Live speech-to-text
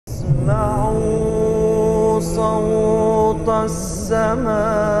اسمعوا صوت السماء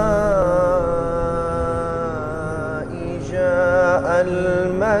جاء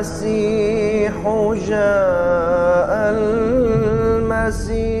المسيح جاء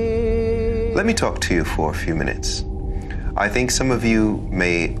المسيح. Let me talk to you for a few minutes. I think some of you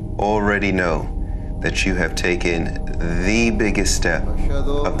may already know that you have taken the biggest step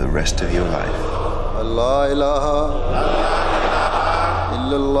of the rest of your life.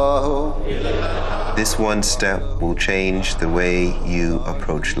 This one step will change the way you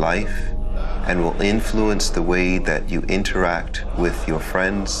approach life and will influence the way that you interact with your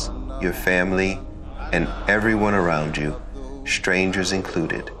friends, your family, and everyone around you, strangers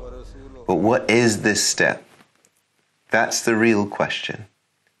included. But what is this step? That's the real question.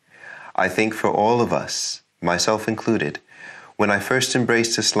 I think for all of us, myself included, when I first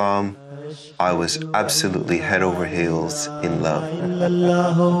embraced Islam, I was absolutely head over heels in love.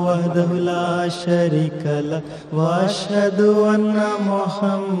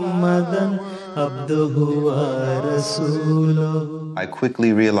 I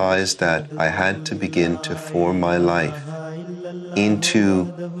quickly realized that I had to begin to form my life into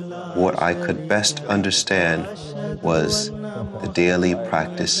what I could best understand was the daily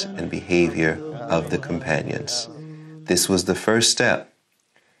practice and behavior of the companions. This was the first step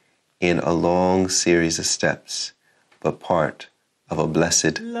in a long series of steps, but part of a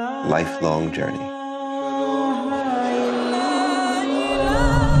blessed lifelong journey.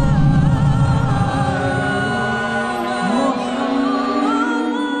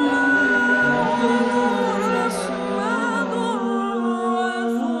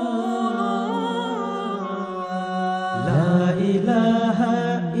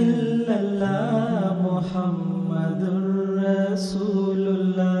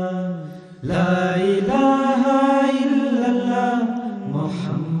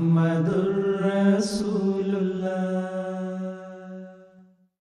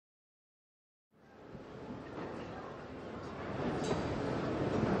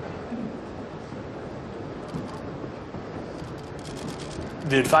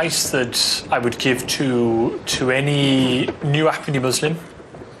 The advice that I would give to any new Ahmadi Muslim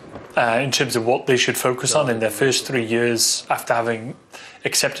in terms of what they should focus on in their first 3 years after having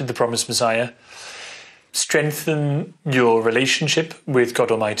accepted the promised Messiah, strengthen your relationship with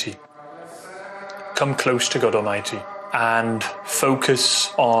God Almighty. Come close to God Almighty and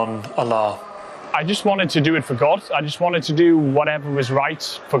focus on Allah. I just wanted to do it for God. I just wanted to do whatever was right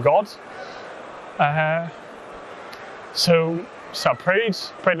for God. So I prayed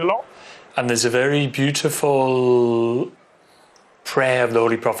a lot. And there's a very beautiful prayer of the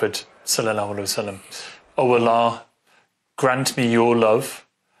Holy Prophet Sallallahu Alaihi Wasallam. O Allah, grant me your love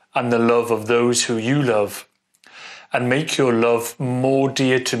and the love of those who you love, and make your love more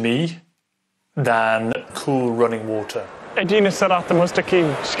dear to me than cool running water. Ihdina Sirata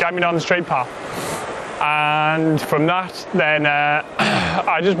Mustaqim, just guide me down the straight path. And from that, then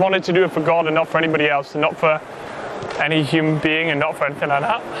I just wanted to do it for God and not for anybody else, and not for any human being and not for anything like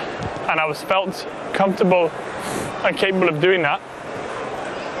that. And I was felt comfortable and capable of doing that.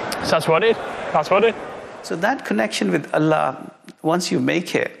 So that's what I did. That's what I did. So that connection with Allah, once you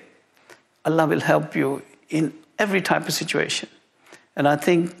make it, Allah will help you in every type of situation. And I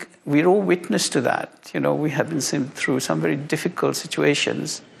think we're all witness to that. You know, we have been through some very difficult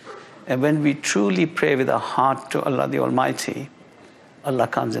situations. And when we truly pray with our heart to Allah the Almighty, Allah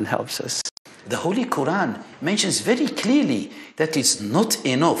comes and helps us. The Holy Quran mentions very clearly that it's not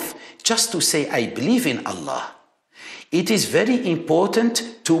enough just to say, I believe in Allah. It is very important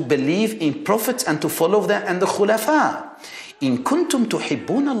to believe in prophets and to follow them and the khulafa. In kuntum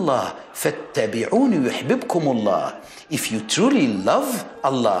tuhibbun Allah, fattabi'uni yuhibbukum Allah. If you truly love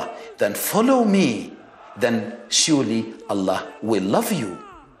Allah, then follow me. Then surely Allah will love you.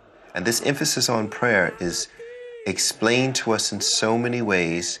 And this emphasis on prayer is explained to us in so many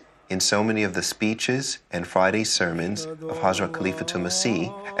ways in so many of the speeches and Friday sermons of Hazrat Khalifatul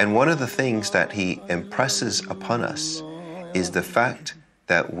Masih. And one of the things that he impresses upon us is the fact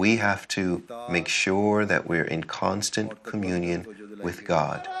that we have to make sure that we're in constant communion with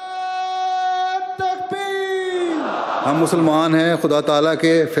God. हम मुसलमान हैं खुदा ताला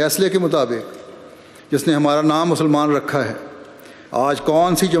के फैसले के मुताबिक जिसने हमारा नाम मुसलमान रखा है। आज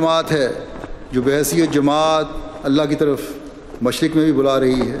कौन सी जमात है जो बहैसियत जमात अल्लाह की तरफ मशरिक़ में भी बुला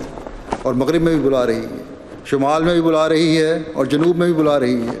रही है और मगरिब में भी बुला रही है, शुमाल में भी बुला रही है और जनूब में भी बुला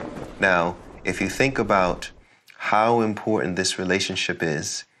रही है. Now, if you think about how important this relationship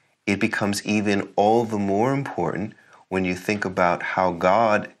is, it becomes even all the more important when you think about how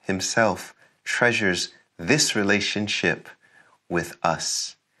God Himself treasures this relationship with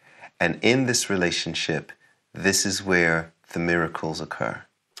us. And in this relationship, this is where the miracles occur.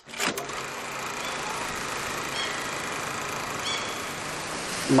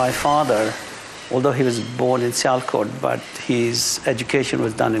 My father, although he was born in Sialkot, but his education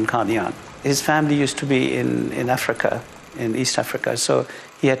was done in Qadian. His family used to be in Africa, in East Africa, so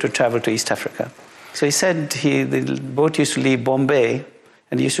he had to travel to East Africa. So he said the boat used to leave Bombay,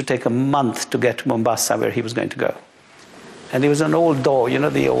 and he used to take a month to get to Mombasa, where he was going to go. And it was an old door, you know,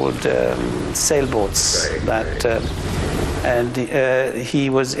 the old sailboats. Right. And he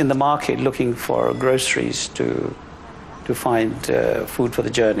was in the market looking for groceries to find food for the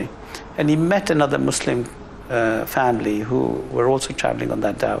journey. And he met another Muslim family who were also traveling on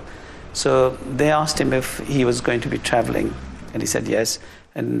that dhow. So they asked him if he was going to be traveling, and he said yes.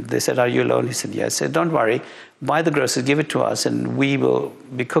 And they said, "Are you alone?" He said yes. They said, "Don't worry, buy the groceries, give it to us, and we will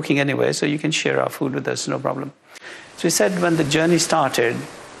be cooking anyway, so you can share our food with us, no problem." So he said when the journey started,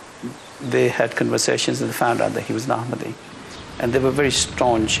 they had conversations and they found out that he was an Ahmadi. And they were very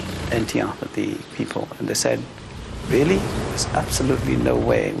staunch anti-Ahmadi people. And they said, "Really? There's absolutely no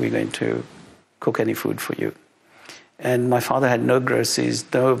way we're going to cook any food for you." And my father had no groceries,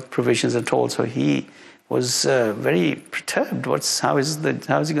 no provisions at all. So he was very perturbed. How is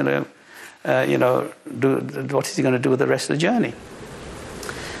he going to, what is he going to do with the rest of the journey?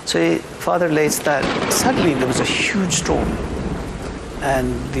 So father relates that suddenly there was a huge storm.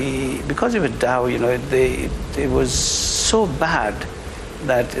 And because of a dhow, it was so bad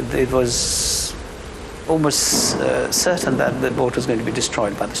that it was almost certain that the boat was going to be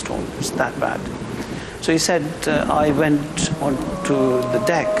destroyed by the storm. It was that bad. So he said, I went onto the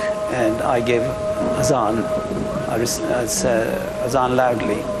deck and I gave azan, azan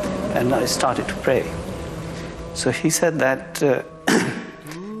loudly, and I started to pray. So he said that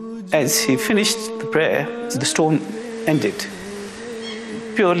as he finished the prayer, the storm ended,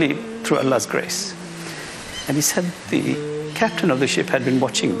 purely through Allah's grace. And he said the captain of the ship had been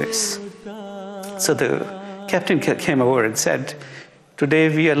watching this. So the captain came over and said, "Today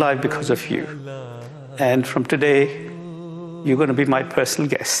we are alive because of you. And from today, you're going to be my personal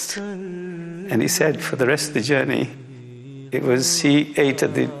guest." And he said for the rest of the journey, he ate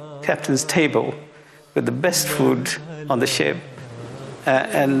at the captain's table with the best food on the ship.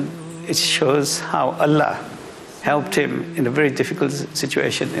 And it shows how Allah helped him in a very difficult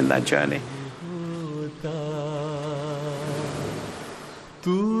situation in that journey.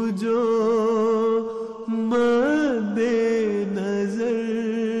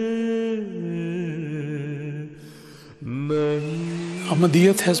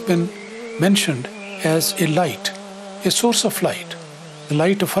 Ahmadiyyat has been mentioned as a light, a source of light, the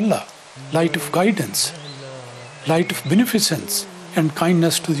light of Allah, light of guidance, light of beneficence and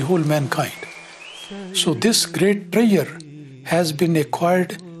kindness to the whole mankind. So this great treasure has been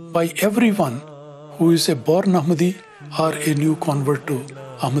acquired by everyone who is a born Ahmadi or a new convert to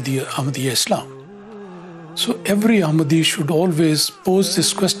Ahmadiyya Islam. So every Ahmadi should always pose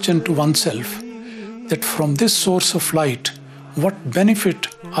this question to oneself, that from this source of light, what benefit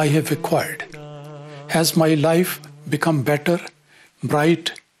I have acquired? Has my life become better,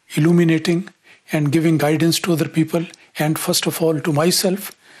 bright, illuminating, and giving guidance to other people, and first of all to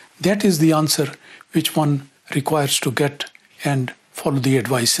myself? That is the answer which one requires to get and follow the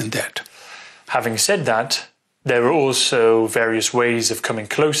advice in that. Having said that, there are also various ways of coming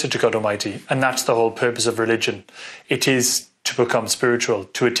closer to God Almighty, and that's the whole purpose of religion. It is to become spiritual,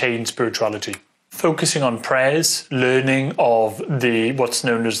 to attain spirituality. Focusing on prayers, learning of what's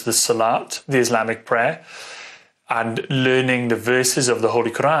known as the Salat, the Islamic prayer, and learning the verses of the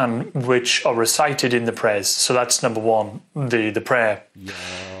Holy Quran which are recited in the prayers. So that's number one, the prayer.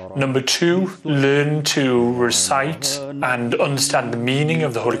 Number two, learn to recite and understand the meaning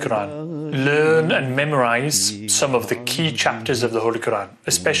of the Holy Quran. Learn and memorize some of the key chapters of the Holy Quran,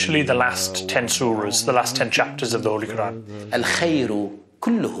 especially the last 10 surahs, the last 10 chapters of the Holy Quran. Al-khayru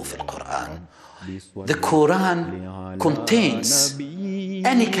kulluhu fil Quran. The Quran contains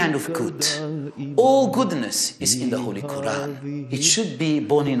any kind of good. All goodness is in the Holy Quran. It should be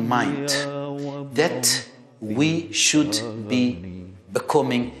borne in mind that we should be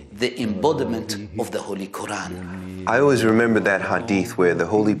becoming the embodiment of the Holy Quran. I always remember that hadith where the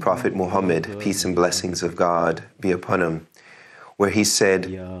Holy Prophet Muhammad, peace and blessings of God be upon him, where he said,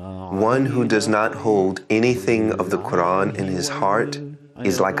 "One who does not hold anything of the Quran in his heart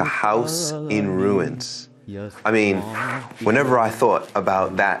is like a house in ruins." I mean, whenever I thought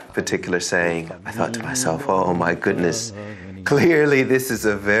about that particular saying, I thought to myself, oh my goodness, clearly this is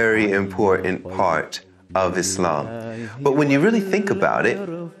a very important part of Islam. But when you really think about it,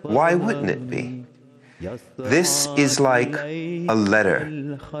 why wouldn't it be? This is like a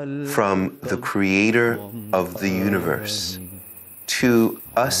letter from the creator of the universe to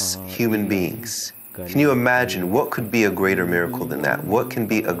us human beings. Can you imagine what could be a greater miracle than that? What can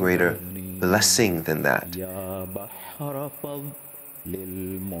be a greater blessing than that?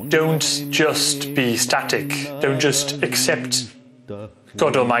 Don't just be static. Don't just accept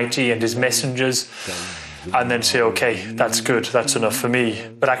God Almighty and His messengers and then say, okay, that's good, that's enough for me.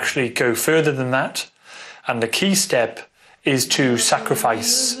 But actually go further than that. And the key step is to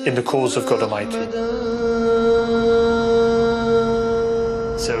sacrifice in the cause of God Almighty.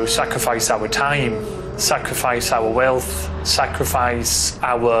 So sacrifice our time, sacrifice our wealth, sacrifice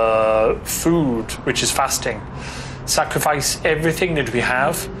our food, which is fasting. Sacrifice everything that we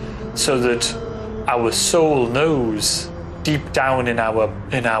have so that our soul knows deep down in our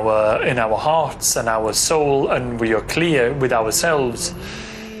hearts and our soul, and we are clear with ourselves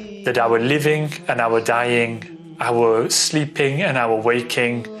that our living and our dying, our sleeping and our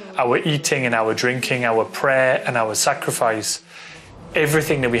waking, our eating and our drinking, our prayer and our sacrifice,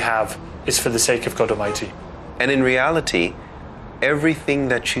 everything that we have is for the sake of God Almighty. And in reality, everything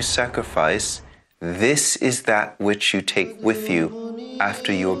that you sacrifice, this is that which you take with you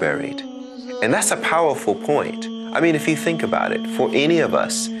after you're buried. And that's a powerful point. I mean, if you think about it, for any of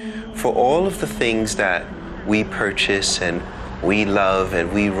us, for all of the things that we purchase and we love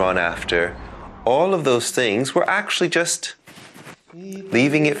and we run after, all of those things, we're actually just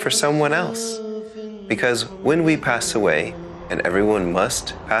leaving it for someone else. Because when we pass away, and everyone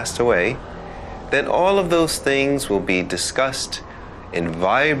must pass away, then all of those things will be discussed in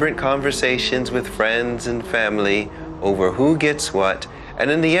vibrant conversations with friends and family over who gets what, and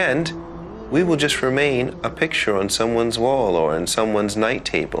in the end, we will just remain a picture on someone's wall or on someone's night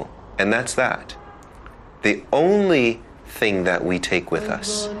table, and that's that. The only thing that we take with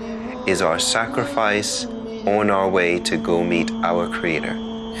us is our sacrifice on our way to go meet our Creator.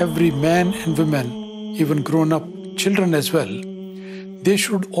 Every man and woman, even grown-up children as well, they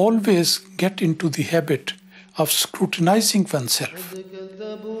should always get into the habit of scrutinizing oneself.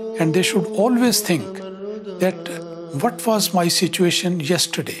 And they should always think that what was my situation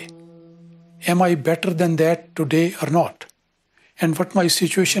yesterday? Am I better than that today or not? And what my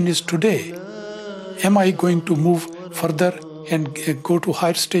situation is today? Am I going to move further and go to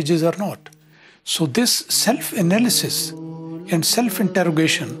higher stages or not? So this self-analysis and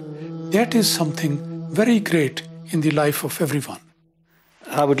self-interrogation, that is something very great in the life of everyone.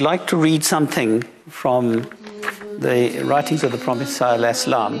 I would like to read something from the writings of the Prophet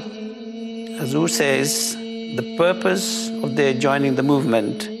ﷺ. Hazur says, the purpose of their joining the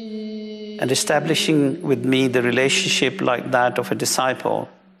movement and establishing with me the relationship like that of a disciple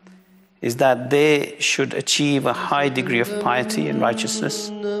is that they should achieve a high degree of piety and righteousness.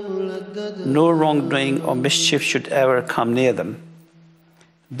 No wrongdoing or mischief should ever come near them.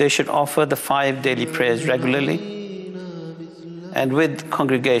 They should offer the 5 daily prayers regularly and with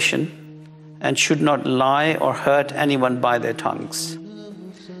congregation, and should not lie or hurt anyone by their tongues.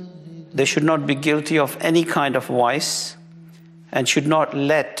 They should not be guilty of any kind of vice and should not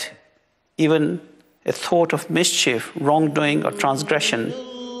let even a thought of mischief, wrongdoing, or transgression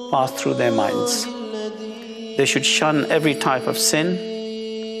pass through their minds. They should shun every type of sin,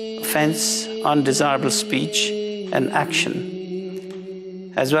 offense, undesirable speech and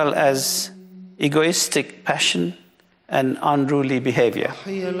action, as well as egoistic passion and unruly behavior.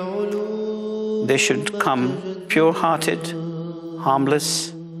 They should come pure-hearted,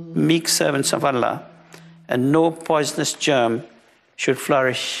 harmless, meek servants of Allah, and no poisonous germ should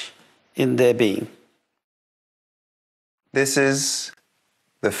flourish in their being. This is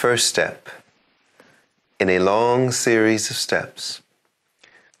the first step in a long series of steps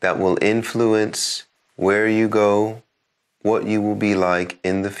that will influence where you go, what you will be like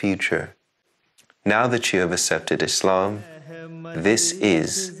in the future. Now that you have accepted Islam, this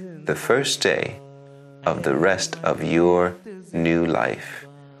is the first day of the rest of your new life.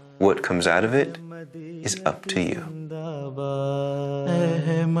 What comes out of it is up to you.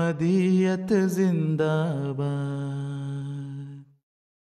 Ahmadiyyat zindabad.